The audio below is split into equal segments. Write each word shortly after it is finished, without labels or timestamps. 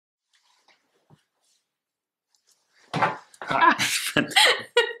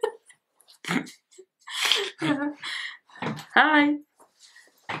Hi.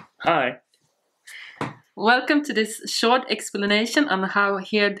 Hi. Welcome to this short explanation on how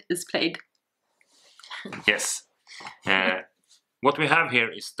Hird is played. Yes. What we have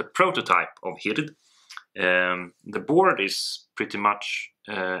here is the prototype of Hird. The board is pretty much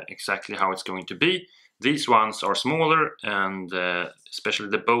exactly how it's going to be. These ones are smaller, and especially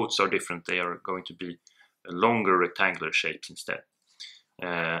the boats are different. They are going to be longer rectangular shapes instead.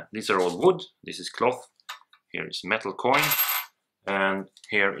 These are all wood. This is cloth. Here is metal coin. And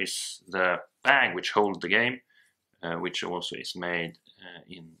here is the bag which holds the game, which also is made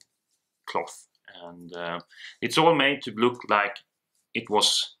in cloth. And it's all made to look like it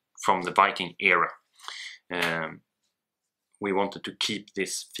was from the Viking era. We wanted to keep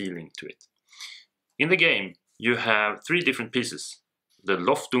this feeling to it. In the game, you have 3 different pieces. The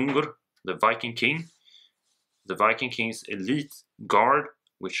Loftungur, the Viking King, the Viking King's elite guard,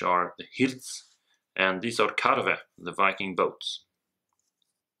 which are the Hirds, and these are Karve, the Viking boats.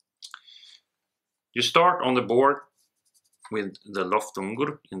 You start on the board with the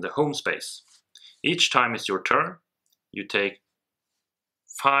Loftungur in the home space. Each time it's your turn, you take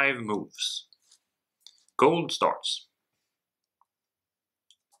 5 moves. Gold starts.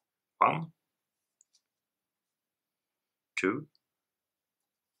 1, 2,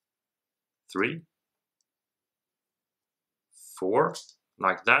 3, 4,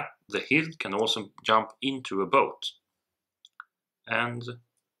 like that. The Hird can also jump into a boat. And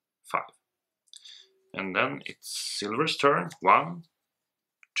 5. And then it's Silver's turn. 1,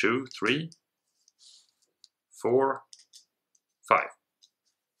 2, 3, 4, 5.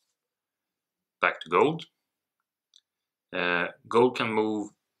 Back to gold. Gold can move.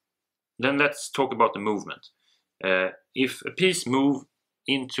 Then let's talk about the movement. If a piece moves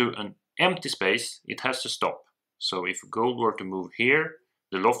into an empty space, it has to stop. So if gold were to move here,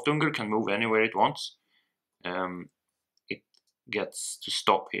 the Loftungur can move anywhere it wants. It gets to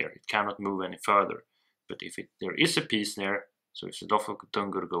stop here. It cannot move any further. But if there is a piece there, so if the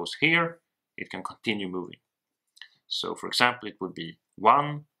Loftungur goes here, it can continue moving. So for example, it would be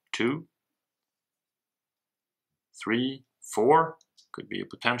 1, 2, 3, 4, could be a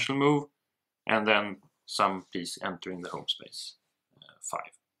potential move, and then some piece entering the home space, 5.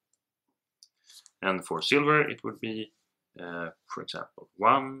 And for silver, it would be, for example,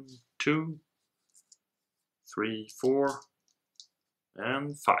 1, 2, 3, 4,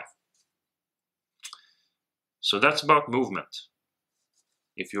 and 5. So that's about movement.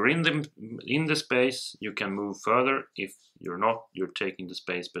 If you're in the space, you can move further. If you're not, you're taking the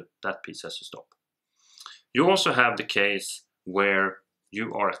space, but that piece has to stop. You also have the case where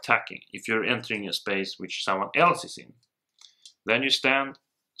you are attacking. If you're entering a space which someone else is in, then you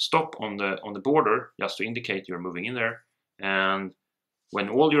stop on the border just to indicate you're moving in there. And when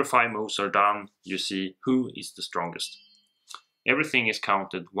all your 5 moves are done, you see who is the strongest. Everything is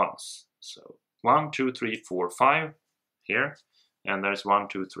counted once. So 1, 2, 3, 4, 5 here, and there's 1,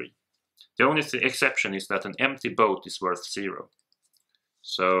 2, 3. The only exception is that an empty boat is worth 0.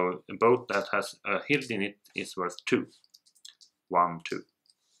 So a boat that has a Hird in it is worth 2. 1, 2.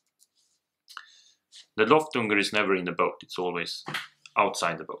 The Loftungur is never in the boat, it's always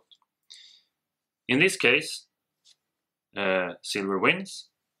outside the boat. In this case, silver wins,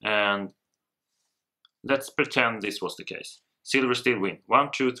 and let's pretend this was the case. Silver still win. 1,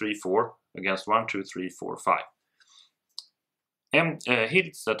 2, 3, 4 against 1, 2, 3, 4, 5.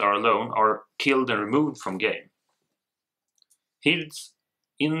 Hirds that are alone are killed and removed from game. Hirds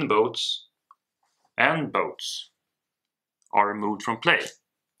in boats and boats are removed from play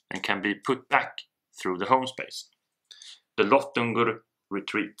and can be put back through the home space. The Loftungur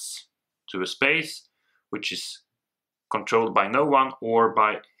retreats to a space which is controlled by no one or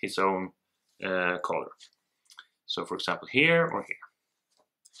by his own color. So for example here or here.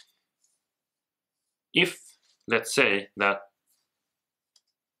 If, let's say that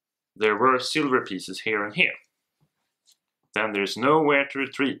there were silver pieces here and here, then there is nowhere to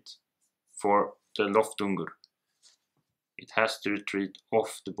retreat for the Loftungur. It has to retreat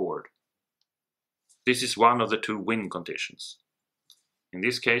off the board. This is one of the 2 win conditions. In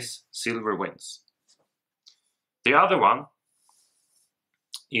this case, silver wins. The other one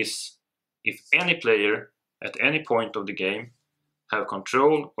is if any player at any point of the game have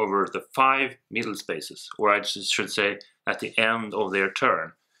control over the 5 middle spaces, or I should say at the end of their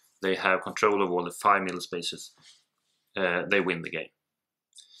turn, they have control of all the 5 middle spaces, they win the game.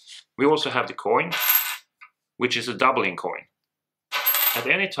 We also have the coin, which is a doubling coin. At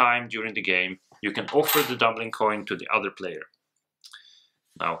any time during the game, you can offer the doubling coin to the other player.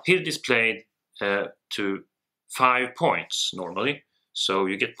 Now, Hird is played to 5 points normally. So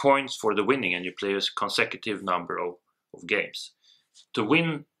you get points for the winning, and you play a consecutive number of games. To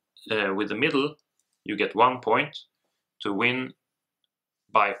win with the middle, you get 1 point. To win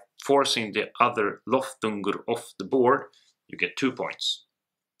by forcing the other Loftungur off the board, you get 2 points.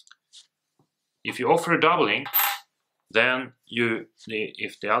 If you offer a doubling, then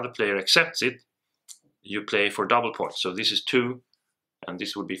if the other player accepts it, you play for double points. So this is 2, and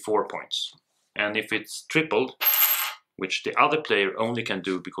this would be 4 points. And if it's tripled, which the other player only can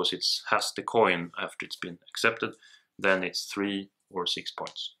do because it has the coin after it's been accepted, then it's 3 or 6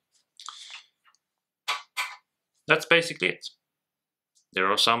 points. That's basically it.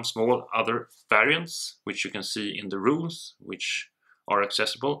 There are some small other variants which you can see in the rules, which are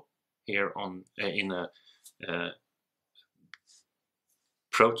accessible here on in a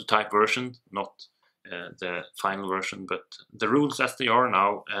prototype version, not the final version, but the rules as they are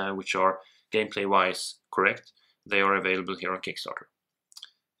now, which are gameplay-wise correct, they are available here on Kickstarter.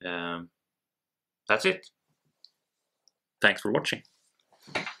 That's it. Thanks for watching.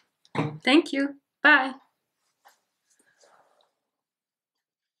 Thank you. Bye.